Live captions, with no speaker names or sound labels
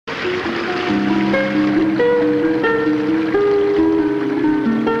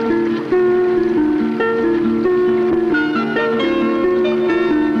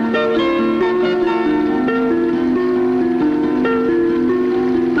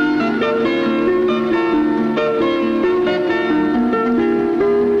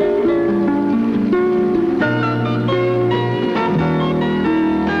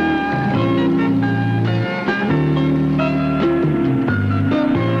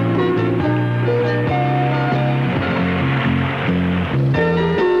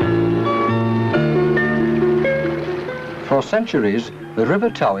centuries, the River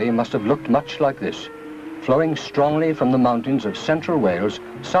Towy must have looked much like this, flowing strongly from the mountains of central Wales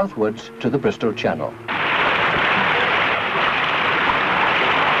southwards to the Bristol Channel.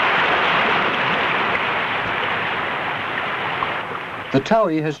 The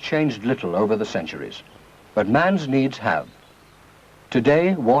Towy has changed little over the centuries, but man's needs have.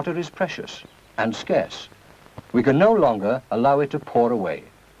 Today, water is precious and scarce. We can no longer allow it to pour away,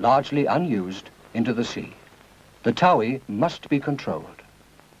 largely unused, into the sea. The Towy must be controlled.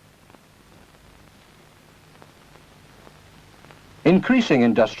 Increasing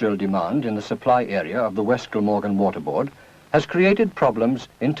industrial demand in the supply area of the West Glamorgan Waterboard has created problems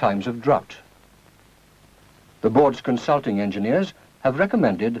in times of drought. The board's consulting engineers have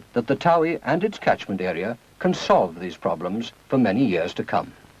recommended that the Towy and its catchment area can solve these problems for many years to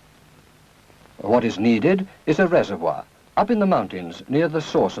come. What is needed is a reservoir up in the mountains near the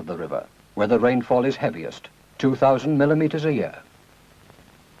source of the river, where the rainfall is heaviest, 2,000 millimeters a year.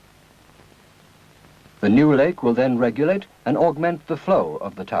 The new lake will then regulate and augment the flow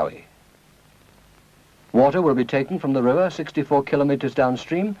of the Towy. Water will be taken from the river 64 kilometers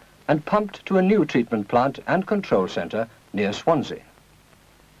downstream and pumped to a new treatment plant and control centre near Swansea.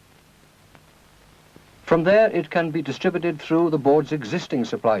 From there, it can be distributed through the board's existing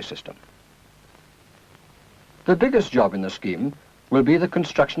supply system. The biggest job in the scheme will be the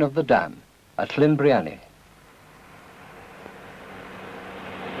construction of the dam at Llyn Brianne.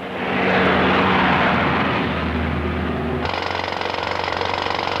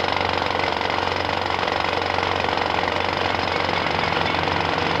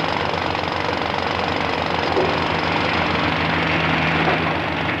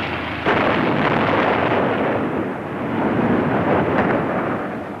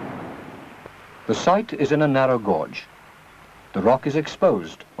 The site is in a narrow gorge. The rock is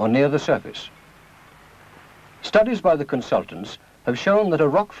exposed or near the surface. Studies by the consultants have shown that a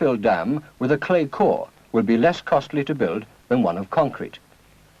rock-filled dam with a clay core will be less costly to build than one of concrete.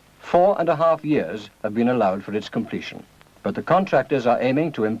 4.5 years have been allowed for its completion, but the contractors are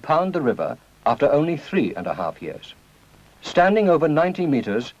aiming to impound the river after only 3.5 years. Standing over 90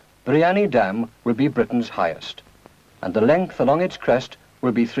 meters, Brianne Dam will be Britain's highest, and the length along its crest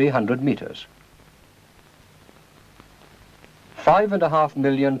will be 300 meters. 5.5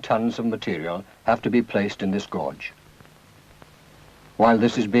 million tons of material have to be placed in this gorge. While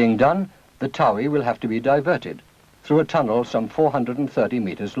this is being done, the Towy will have to be diverted through a tunnel some 430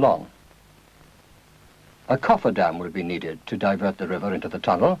 meters long. A coffer dam will be needed to divert the river into the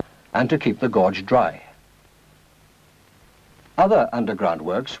tunnel and to keep the gorge dry. Other underground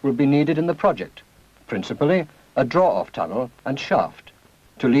works will be needed in the project, principally a draw-off tunnel and shaft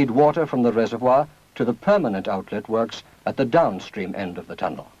to lead water from the reservoir to the permanent outlet works at the downstream end of the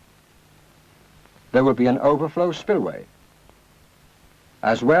tunnel. There will be an overflow spillway,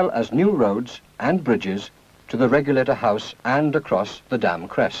 as well as new roads and bridges to the regulator house and across the dam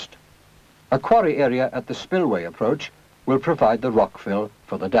crest. A quarry area at the spillway approach will provide the rock fill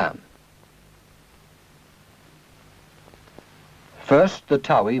for the dam. First, the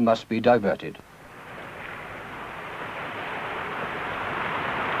Towy must be diverted.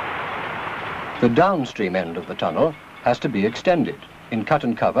 The downstream end of the tunnel has to be extended in cut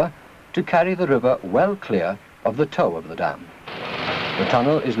and cover to carry the river well clear of the toe of the dam. The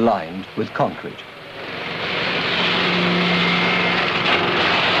tunnel is lined with concrete.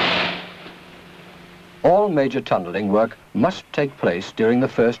 All major tunnelling work must take place during the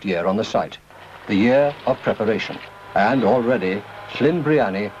first year on the site, the year of preparation. And already, Llyn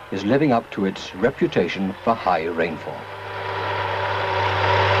Brianne is living up to its reputation for high rainfall.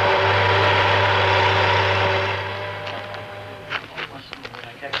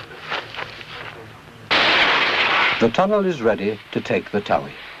 The tunnel is ready to take the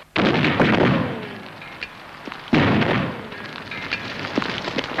Towy.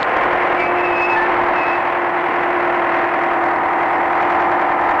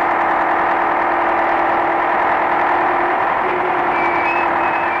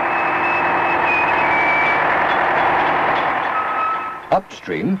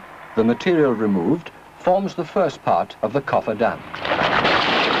 Upstream, the material removed forms the first part of the coffer dam.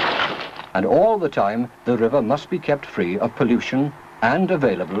 And all the time, the river must be kept free of pollution and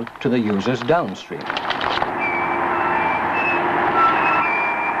available to the users downstream.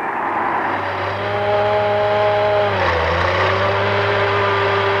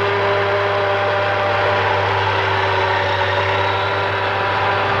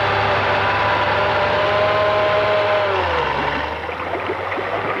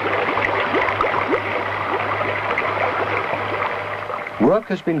 Work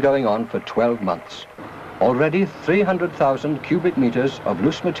has been going on for 12 months. Already 300,000 cubic meters of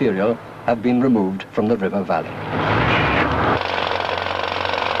loose material have been removed from the river valley.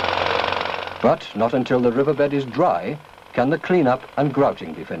 But not until the riverbed is dry can the cleanup and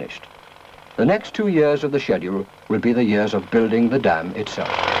grouting be finished. The next 2 years of the schedule will be the years of building the dam itself.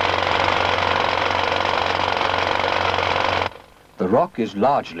 The rock is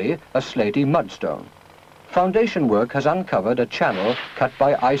largely a slaty mudstone. Foundation work has uncovered a channel cut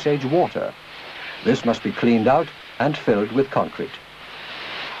by Ice Age water. This must be cleaned out and filled with concrete.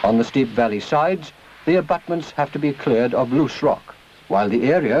 On the steep valley sides, the abutments have to be cleared of loose rock, while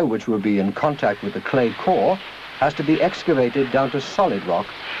the area which will be in contact with the clay core has to be excavated down to solid rock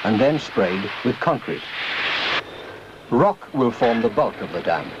and then sprayed with concrete. Rock will form the bulk of the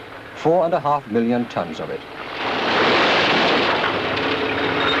dam, 4.5 million tons of it.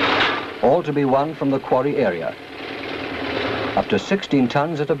 All to be won from the quarry area, up to 16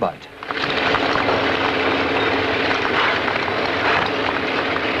 tons at a bite.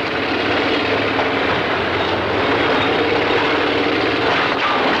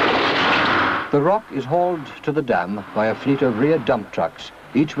 The rock is hauled to the dam by a fleet of rear dump trucks,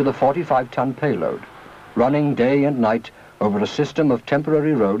 each with a 45-ton payload, running day and night over a system of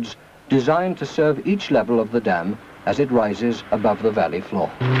temporary roads designed to serve each level of the dam as it rises above the valley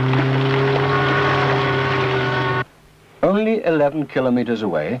floor. Only 11 kilometers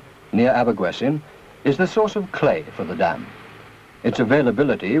away, near Abergwesin, is the source of clay for the dam. Its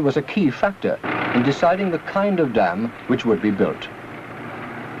availability was a key factor in deciding the kind of dam which would be built.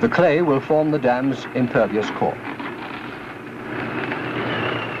 The clay will form the dam's impervious core.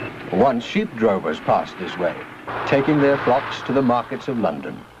 Once sheep drovers passed this way, taking their flocks to the markets of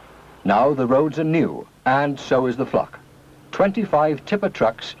London. Now the roads are new, and so is the flock. 25 tipper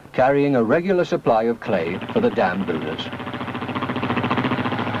trucks carrying a regular supply of clay for the dam builders.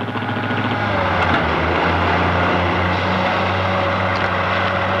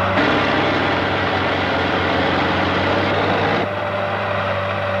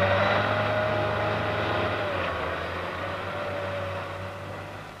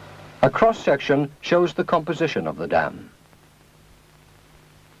 A cross-section shows the composition of the dam.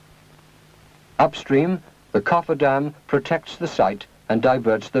 Upstream, the coffer dam protects the site and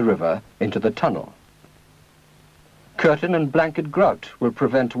diverts the river into the tunnel. Curtain and blanket grout will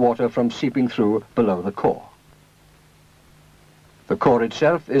prevent water from seeping through below the core. The core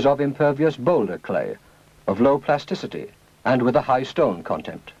itself is of impervious boulder clay, of low plasticity, and with a high stone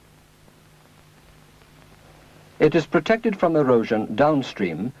content. It is protected from erosion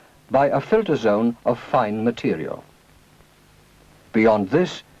downstream by a filter zone of fine material. Beyond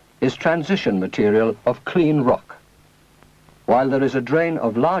this is transition material of clean rock, while there is a drain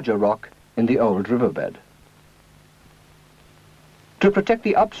of larger rock in the old riverbed. To protect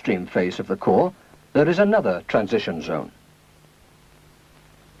the upstream face of the core, there is another transition zone.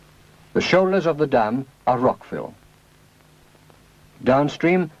 The shoulders of the dam are rockfill.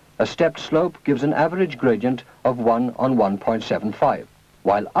 Downstream, a stepped slope gives an average gradient of 1 on 1.75.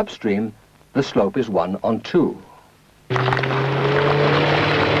 While upstream, the slope is 1 on 2.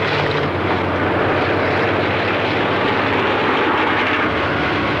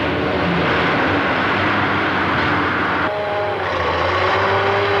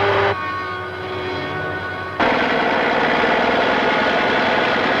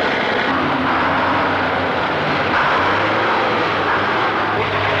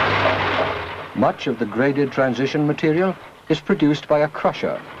 Much of the graded transition material is produced by a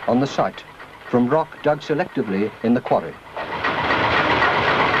crusher on the site from rock dug selectively in the quarry.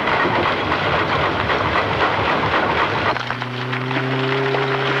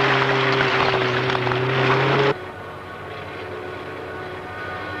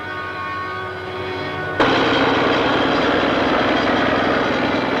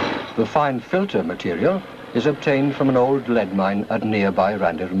 The fine filter material is obtained from an old lead mine at nearby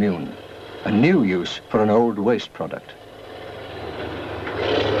Llandovery, a new use for an old waste product.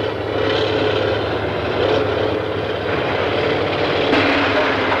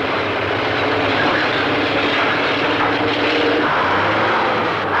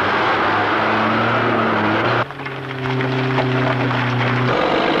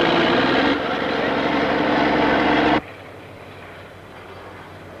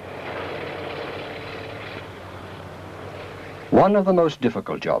 One of the most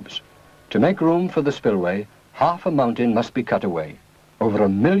difficult jobs. To make room for the spillway, half a mountain must be cut away, over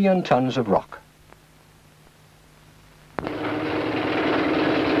 1 million tons of rock.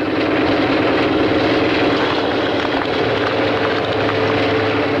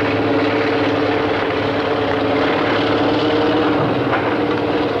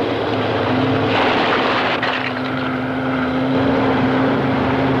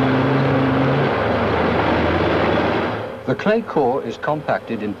 clay core is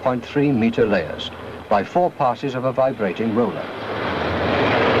compacted in 0.3 meter layers by 4 passes of a vibrating roller.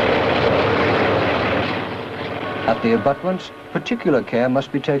 At the abutments, particular care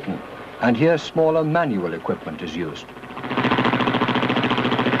must be taken, and here smaller manual equipment is used.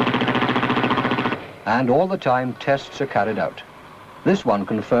 And all the time tests are carried out. This one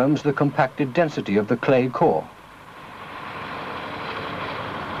confirms the compacted density of the clay core.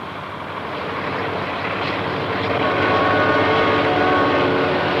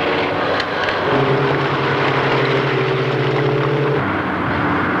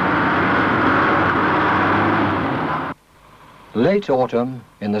 Late autumn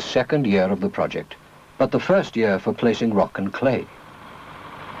in the 2nd year of the project, but the 1st year for placing rock and clay.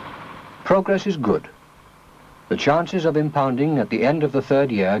 Progress is good. The chances of impounding at the end of the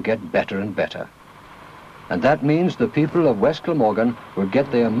 3rd year get better and better. And that means the people of West Glamorgan will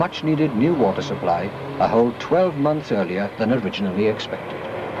get their much-needed new water supply a whole 12 months earlier than originally expected.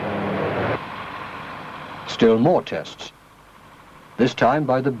 Still more tests, this time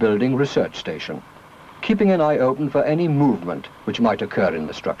by the building research station, keeping an eye open for any movement which might occur in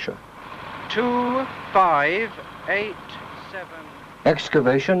the structure. 2, 5, 8, 7.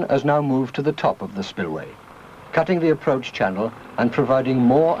 Excavation has now moved to the top of the spillway, cutting the approach channel and providing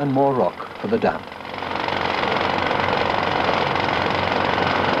more and more rock for the dam.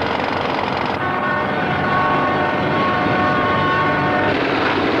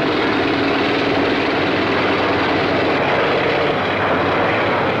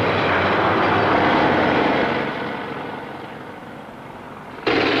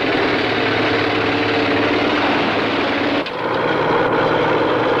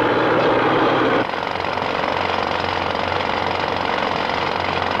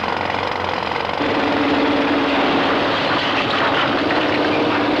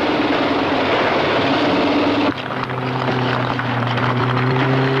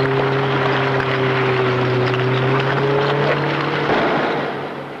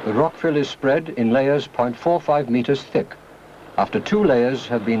 Rockfill is spread in layers 0.45 meters thick. After 2 layers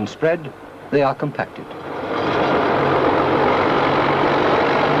have been spread, they are compacted.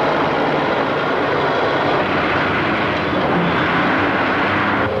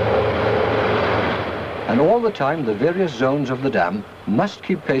 And all the time, the various zones of the dam must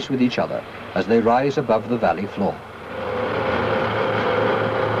keep pace with each other as they rise above the valley floor.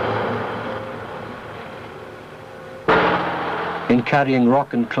 In carrying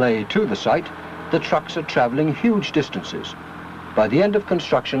rock and clay to the site, the trucks are traveling huge distances. By the end of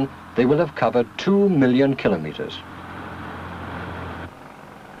construction, they will have covered 2 million kilometers.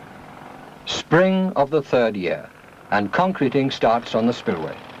 Spring of the 3rd year, and concreting starts on the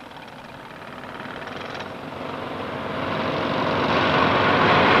spillway.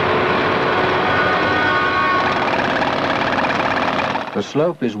 The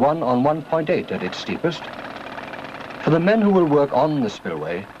slope is 1 on 1.8 at its steepest. For the men who will work on the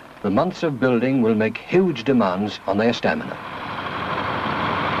spillway, the months of building will make huge demands on their stamina.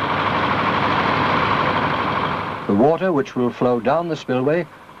 The water which will flow down the spillway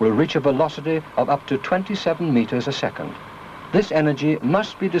will reach a velocity of up to 27 meters a second. This energy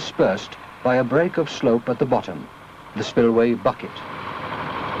must be dispersed by a break of slope at the bottom, the spillway bucket.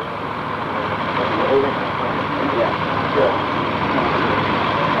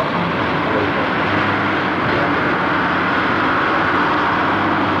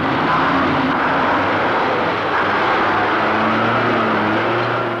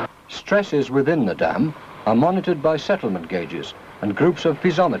 Stresses within the dam are monitored by settlement gauges and groups of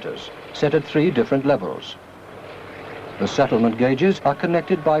piezometers set at 3 different levels. The settlement gauges are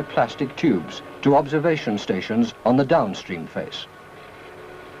connected by plastic tubes to observation stations on the downstream face.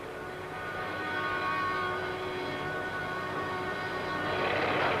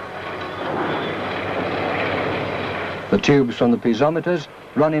 The tubes from the piezometers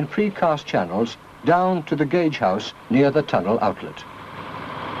run in precast channels down to the gauge house near the tunnel outlet.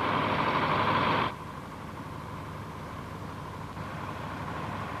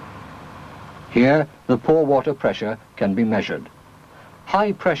 Here, the pore water pressure can be measured.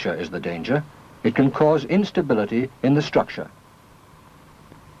 High pressure is the danger. It can cause instability in the structure.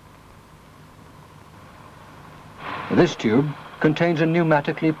 This tube contains a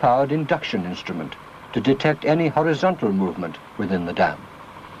pneumatically powered induction instrument to detect any horizontal movement within the dam.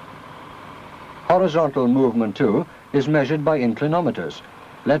 Horizontal movement, too, is measured by inclinometers,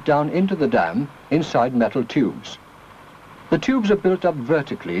 let down into the dam inside metal tubes. The tubes are built up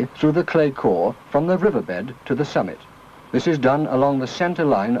vertically through the clay core from the riverbed to the summit. This is done along the center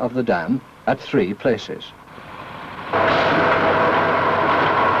line of the dam at 3 places.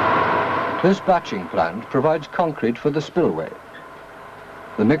 This batching plant provides concrete for the spillway.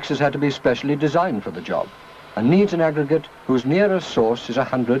 The mix has had to be specially designed for the job and needs an aggregate whose nearest source is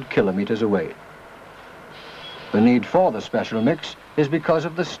 100 kilometers away. The need for the special mix is because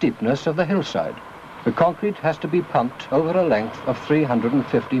of the steepness of the hillside. The concrete has to be pumped over a length of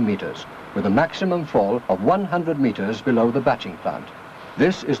 350 meters, with a maximum fall of 100 meters below the batching plant.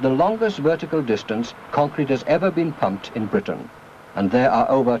 This is the longest vertical distance concrete has ever been pumped in Britain, and there are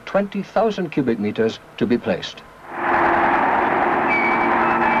over 20,000 cubic meters to be placed.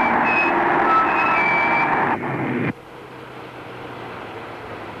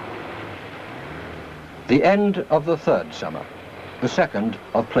 The end of the third summer, the second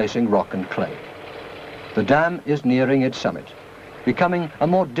of placing rock and clay. The dam is nearing its summit, becoming a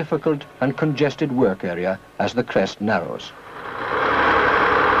more difficult and congested work area as the crest narrows.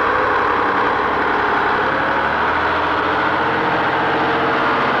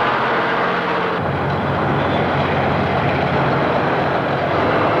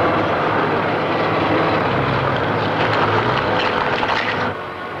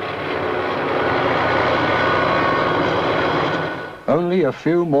 Only a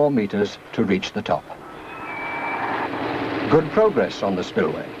few more meters to reach the top. Good progress on the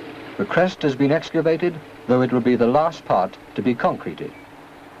spillway. The crest has been excavated, though it will be the last part to be concreted.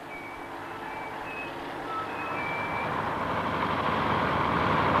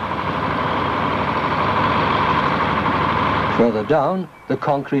 Further down, the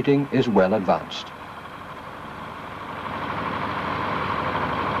concreting is well advanced.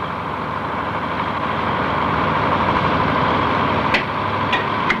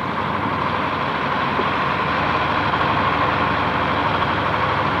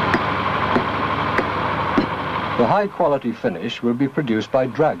 The high-quality finish will be produced by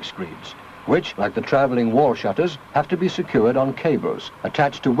drag screeds, which, like the travelling wall shutters, have to be secured on cables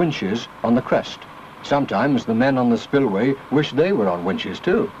attached to winches on the crest. Sometimes the men on the spillway wish they were on winches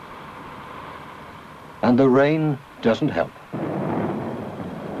too. And the rain doesn't help.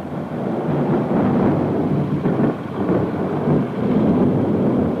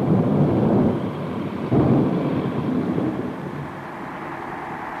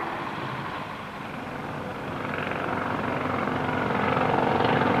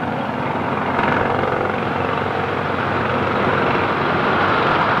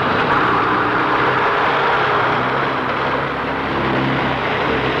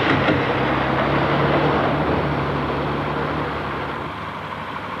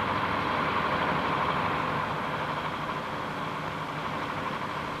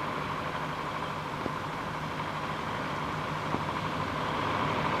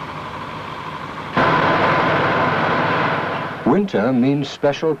 Winter means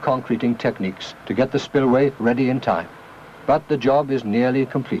special concreting techniques to get the spillway ready in time. But the job is nearly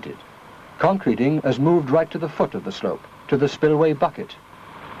completed. Concreting has moved right to the foot of the slope, to the spillway bucket.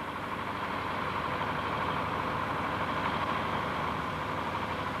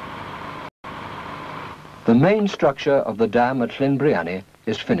 The main structure of the dam at Llyn Brianne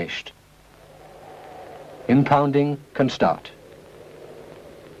is finished. Impounding can start.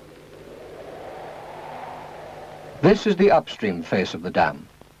 This is the upstream face of the dam.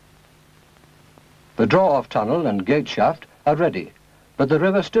 The draw-off tunnel and gate shaft are ready, but the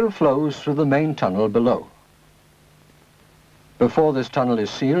river still flows through the main tunnel below. Before this tunnel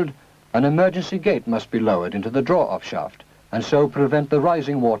is sealed, an emergency gate must be lowered into the draw-off shaft, and so prevent the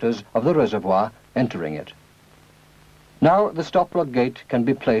rising waters of the reservoir entering it. Now the stop-block gate can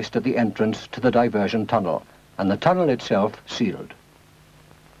be placed at the entrance to the diversion tunnel, and the tunnel itself sealed.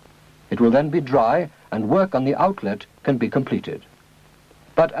 It will then be dry, and work on the outlet can be completed.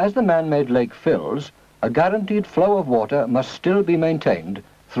 But as the man-made lake fills, a guaranteed flow of water must still be maintained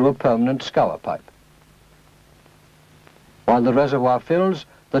through a permanent scour pipe. While the reservoir fills,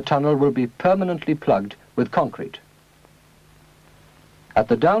 the tunnel will be permanently plugged with concrete. At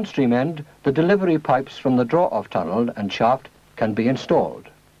the downstream end, the delivery pipes from the draw-off tunnel and shaft can be installed.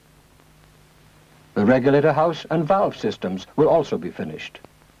 The regulator house and valve systems will also be finished.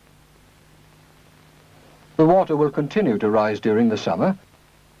 The water will continue to rise during the summer,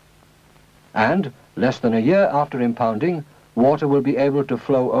 and less than a year after impounding, water will be able to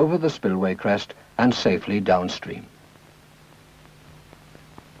flow over the spillway crest and safely downstream.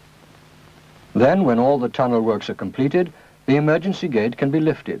 Then, when all the tunnel works are completed, the emergency gate can be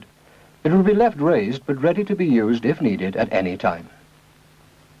lifted. It will be left raised but ready to be used if needed at any time.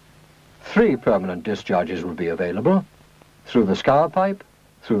 3 permanent discharges will be available through the scour pipe,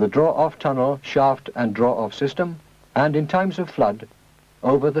 through the draw-off tunnel, shaft and draw-off system, and in times of flood,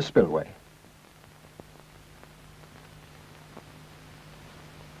 over the spillway.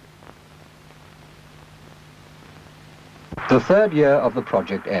 The third year of the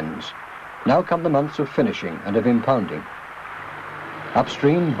project ends. Now come the months of finishing and of impounding.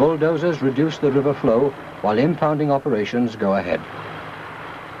 Upstream, bulldozers reduce the river flow while impounding operations go ahead.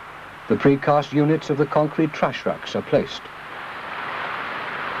 The precast units of the concrete trash racks are placed.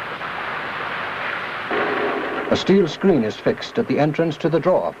 A steel screen is fixed at the entrance to the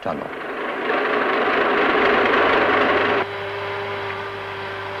draw-off tunnel.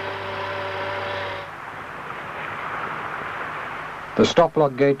 The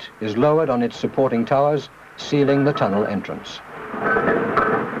stop-lock gate is lowered on its supporting towers, sealing the tunnel entrance.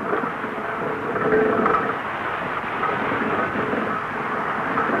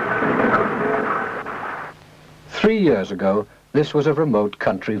 Three years ago, this was a remote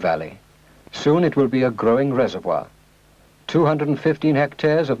country valley. Soon it will be a growing reservoir. 215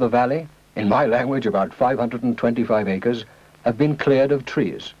 hectares of the valley, in my language about 525 acres, have been cleared of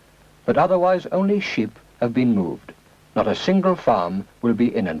trees, but otherwise only sheep have been moved. Not a single farm will be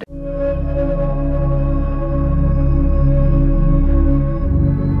inundated.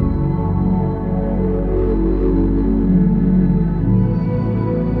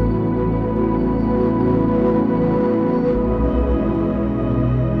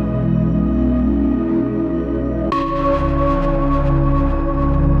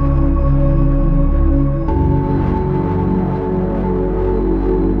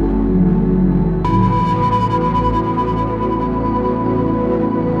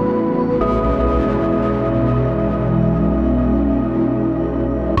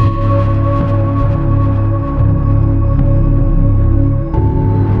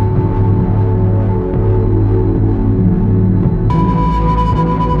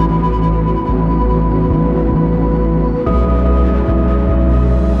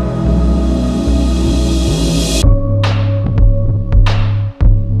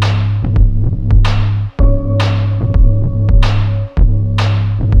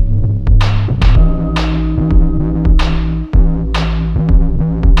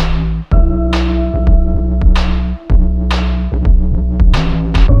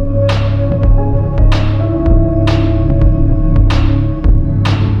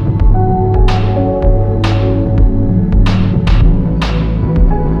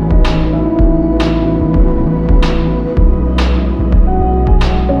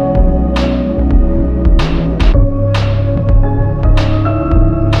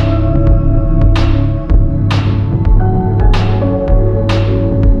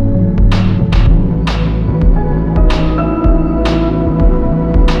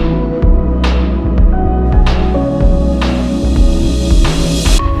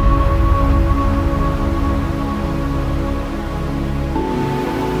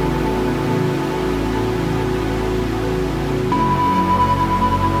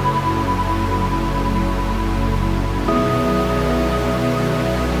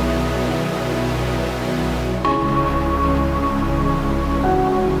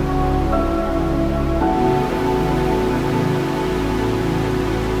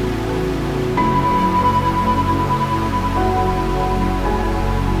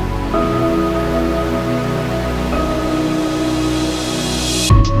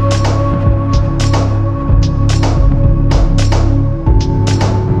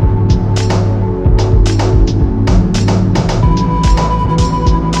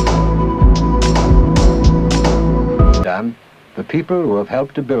 The people who have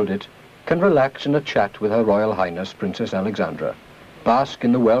helped to build it can relax in a chat with Her Royal Highness Princess Alexandra, bask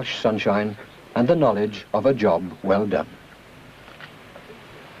in the Welsh sunshine and the knowledge of a job well done.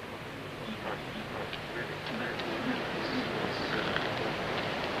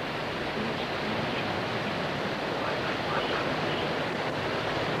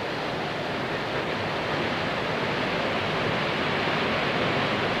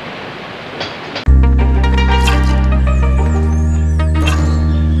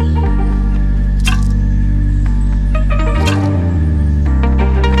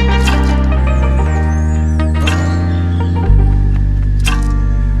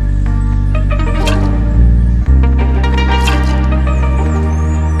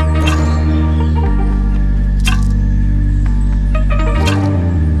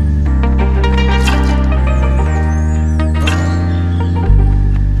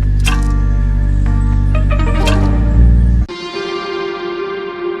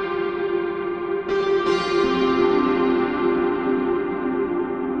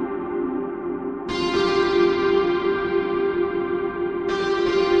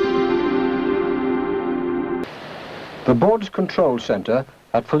 The board's control centre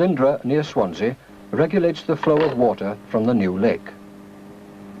at Llyn near Swansea regulates the flow of water from the new lake.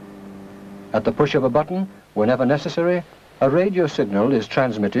 At the push of a button, whenever necessary, a radio signal is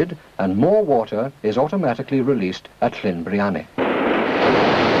transmitted and more water is automatically released at Llyn Brianne.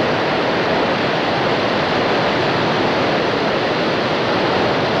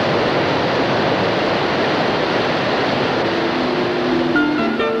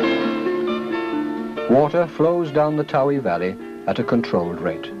 Water flows down the Towie Valley at a controlled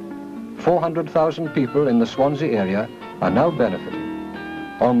rate. 400,000 people in the Swansea area are now benefiting.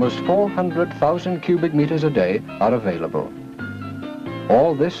 Almost 400,000 cubic meters a day are available.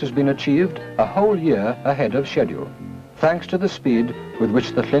 All this has been achieved a whole year ahead of schedule, thanks to the speed with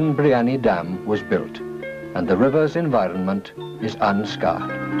which the Llyn Brianne Dam was built, and the river's environment is unscarred.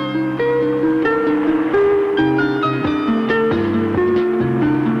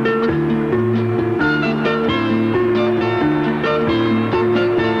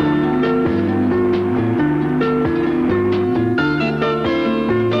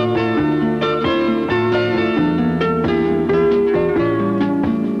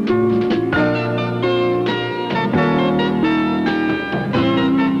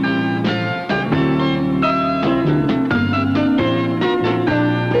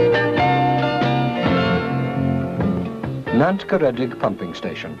 Caredig pumping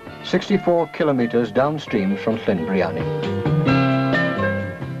station, 64 kilometers downstream from Llyn Brianne.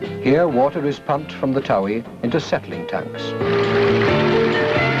 Here water is pumped from the Towie into settling tanks.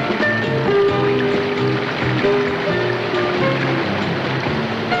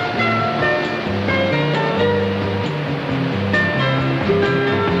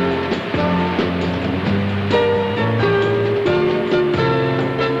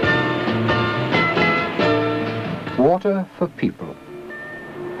 Water for people.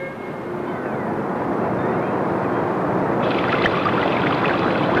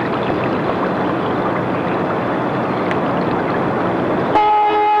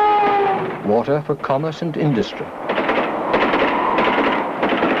 Water for commerce and industry.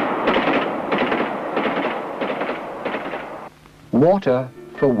 Water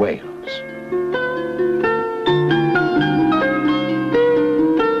for whales.